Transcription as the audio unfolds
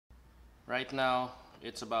Right now,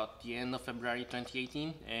 it's about the end of February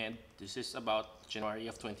 2018, and this is about January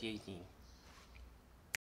of 2018.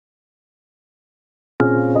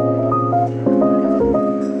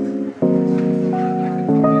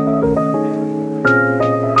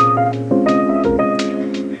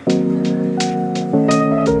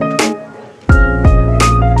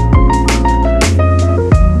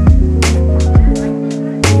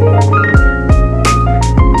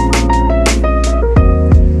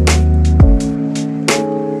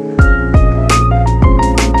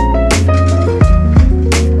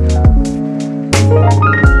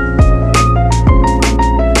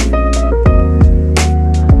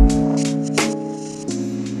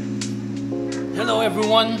 Hello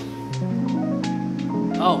everyone.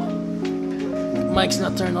 Oh, mic's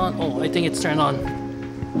not turned on. Oh, I think it's turned on.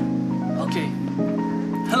 Okay.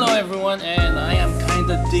 Hello everyone, and I am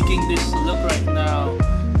kinda digging this look right now.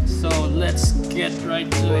 So let's get right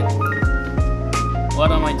to it.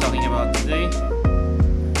 What am I talking about today?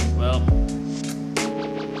 Well,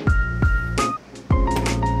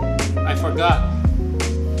 I forgot.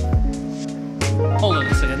 Hold on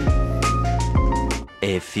a second.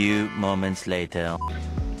 A few moments later.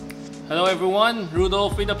 Hello everyone,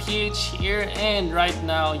 Rudolph with a PH here, and right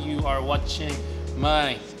now you are watching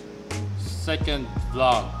my second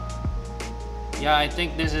vlog. Yeah, I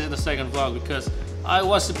think this is the second vlog because I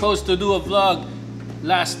was supposed to do a vlog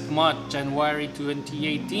last month, January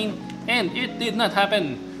 2018, and it did not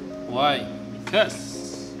happen. Why?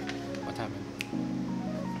 Because what happened?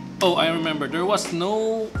 Oh, I remember, there was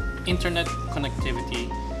no internet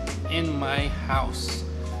connectivity in my house.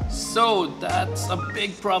 So that's a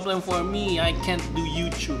big problem for me. I can't do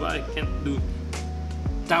YouTube. I can't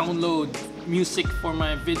download music for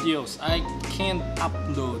my videos. I can't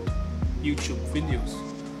upload YouTube videos.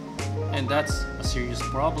 And that's a serious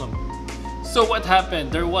problem. So what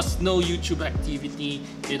happened? There was no YouTube activity.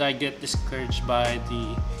 Did I get discouraged by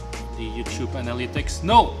the YouTube analytics?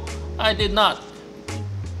 No, I did not.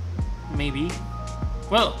 Maybe.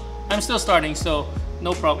 Well, I'm still starting, so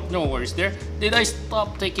no worries there. Did I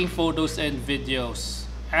stop taking photos and videos?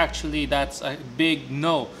 Actually, that's a big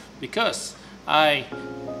no, because I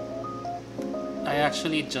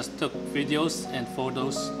actually just took videos and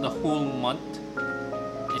photos the whole month.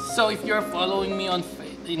 So if you're following me on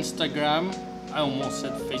Instagram, I almost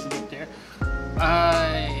said Facebook there,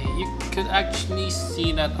 you could actually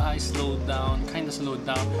see that I slowed down, kind of slowed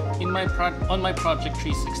down in my on my Project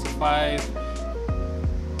 365.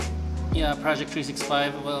 Yeah, Project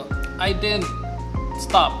 365. Well, I didn't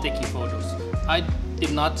stop taking photos. I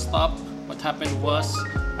did not stop. What happened was,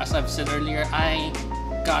 as I've said earlier, I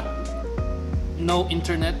got no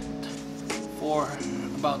internet for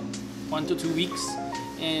about 1 to 2 weeks,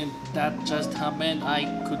 and that just happened. I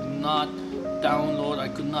could not download, I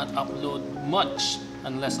could not upload much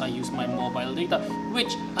unless I use my mobile data,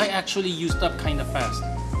 which I actually used up kind of fast.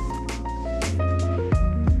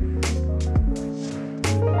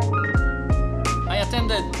 I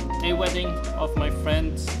attended a wedding of my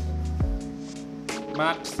friends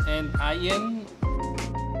Max and Ian.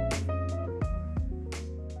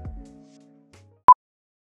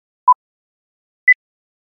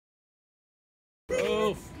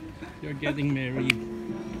 Oh, you're getting married.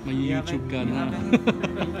 My YouTube ka na.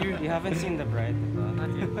 You haven't seen the bride, diba?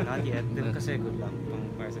 Not yet. Not yet. Then kasi good luck.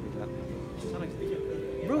 Para sa good luck.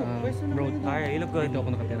 Bro, Tyre, you look good. Dito ako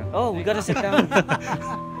nakatira. Oh, we gotta sit down.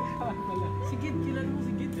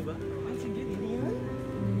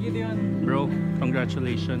 Bro,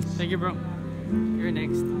 congratulations. Thank you, bro. You're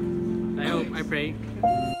next. I hope, I pray.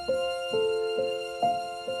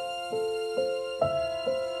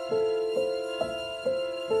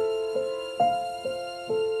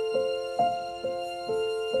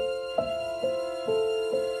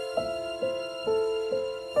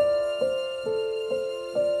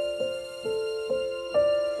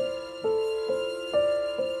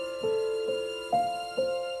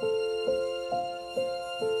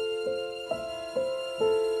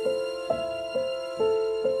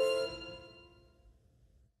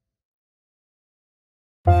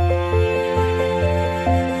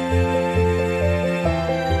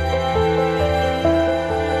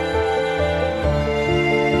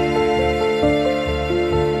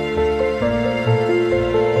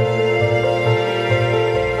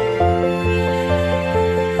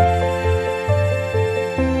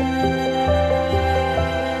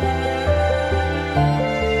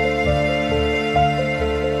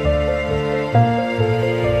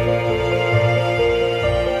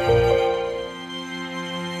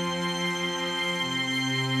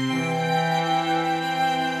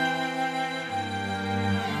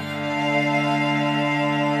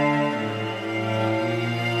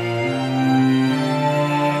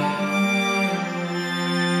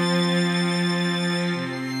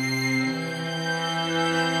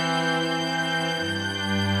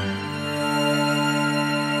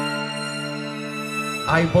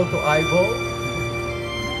 eyeball to eyeball.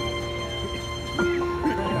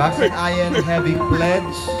 Max and Ian having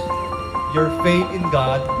pledged your faith in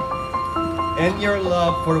God and your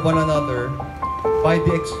love for one another by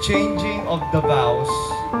the exchanging of the vows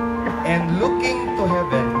and looking to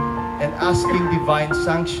heaven and asking divine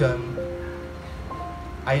sanction,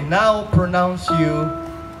 I now pronounce you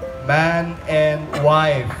man and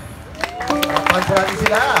wife. Tapan po natin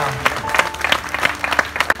sila.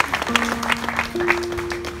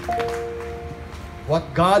 What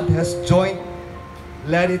God has joined,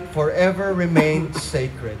 let it forever remain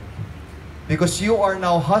sacred. Because you are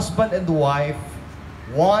now husband and wife,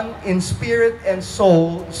 one in spirit and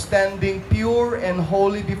soul, standing pure and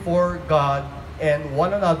holy before God and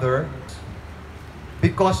one another.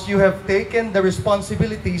 Because you have taken the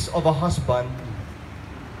responsibilities of a husband,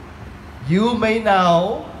 you may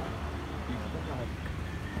now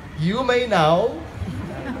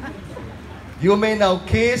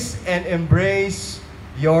kiss and embrace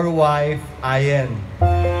your wife, Ian.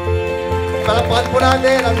 Palakpakan po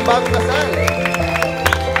natin ang bagong kasal.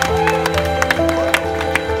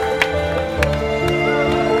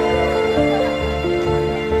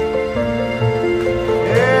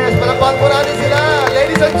 Yes, palakpakan po natin sila.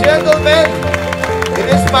 Ladies and gentlemen, it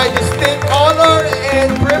is my distinct honor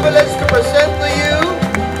and privilege to present to you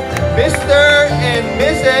Mr. and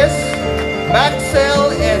Mrs.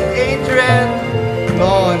 Maxwell and Adrian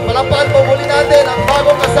Lon. Palakpakan po muli natin ang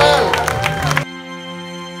bagong kasal.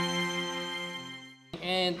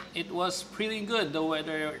 And it was pretty good. The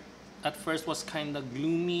weather at first was kind of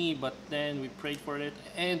gloomy, but then we prayed for it,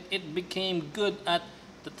 and it became good at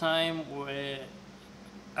the time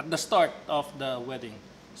at the start of the wedding.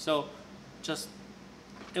 So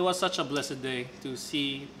it was such a blessed day to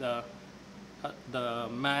see the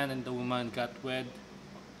man and the woman got wed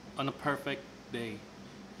on a perfect day.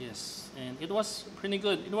 Yes, and it was pretty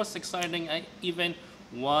good. It was exciting. I even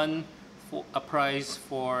won a prize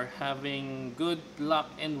for having good black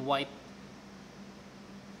and white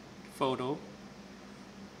photo.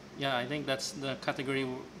 Yeah, I think that's the category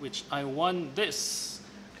which I won this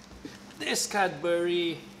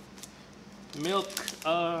Cadbury milk,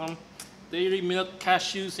 dairy milk,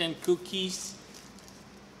 cashews and cookies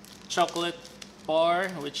chocolate bar,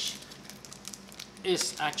 which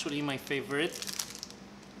is actually my favorite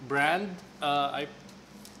brand. I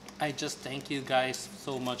just thank you guys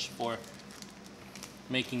so much for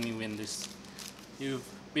making me win this. You've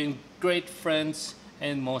been great friends,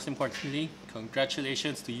 and most importantly,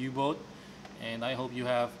 congratulations to you both, and I hope you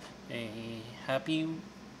have a happy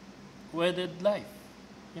wedded life.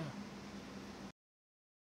 Yeah.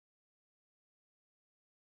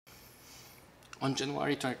 On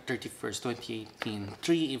January 31st, 2018,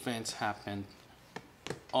 3 events happened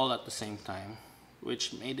all at the same time,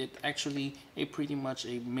 which made it actually pretty much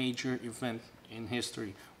a major event in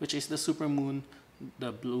history, which is the supermoon,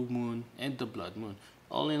 the blue moon, and the blood moon.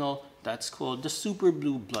 All in all, that's called the super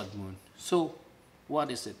blue blood moon. So,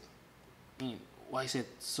 what is it? I mean, why is it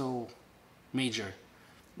so major?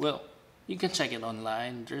 Well, you can check it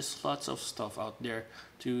online. There's lots of stuff out there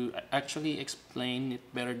to actually explain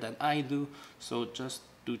it better than I do. So just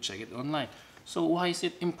do check it online. So why is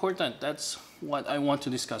it important? That's what I want to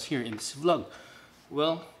discuss here in this vlog.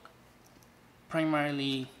 Well,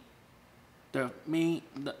 primarily, the main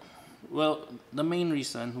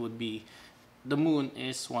reason would be the moon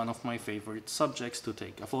is one of my favorite subjects to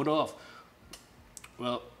take a photo of.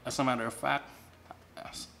 Well, as a matter of fact,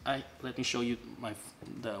 let me show you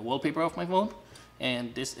the wallpaper of my phone,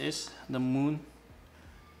 and this is the moon.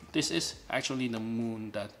 This is actually the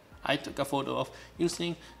moon that I took a photo of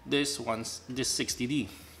using this 60D,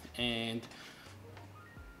 and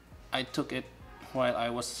I took it while I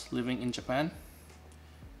was living in Japan,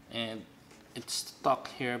 and it's stuck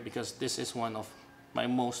here because this is one of my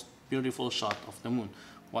most beautiful shot of the moon,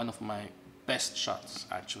 one of my best shots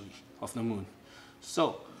actually of the moon.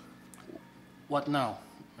 So what now?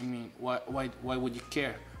 I mean, why would you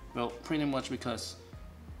care? Well, pretty much because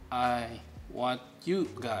I want you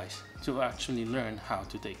guys to actually learn how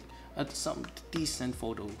to take some decent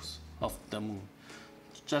photos of the moon,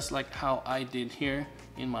 just like how I did here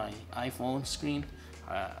in my iPhone screen.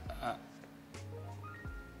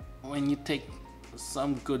 When you take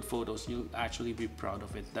some good photos, you'll actually be proud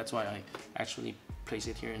of it. That's why I actually place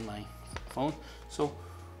it here in my phone. So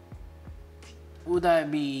would I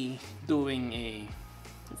be doing a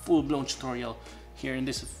full-blown tutorial here in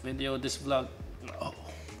this video, this vlog?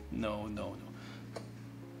 No.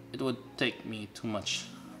 It would take me too much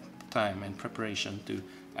time and preparation to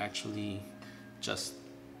actually just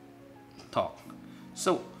talk.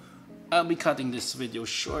 So I'll be cutting this video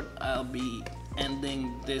short. I'll be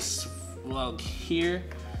ending this vlog here,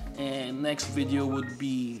 and next video would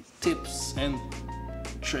be tips and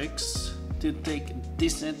tricks to take a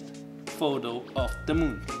decent photo of the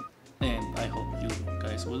moon, and I hope you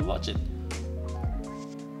guys will watch it.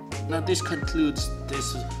 Now this concludes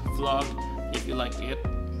this vlog. If you liked it,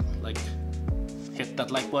 hit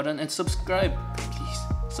that like button and subscribe. Please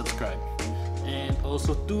subscribe, and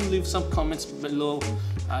also do leave some comments below.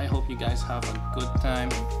 I hope you guys have a good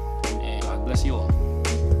time, and God bless you all.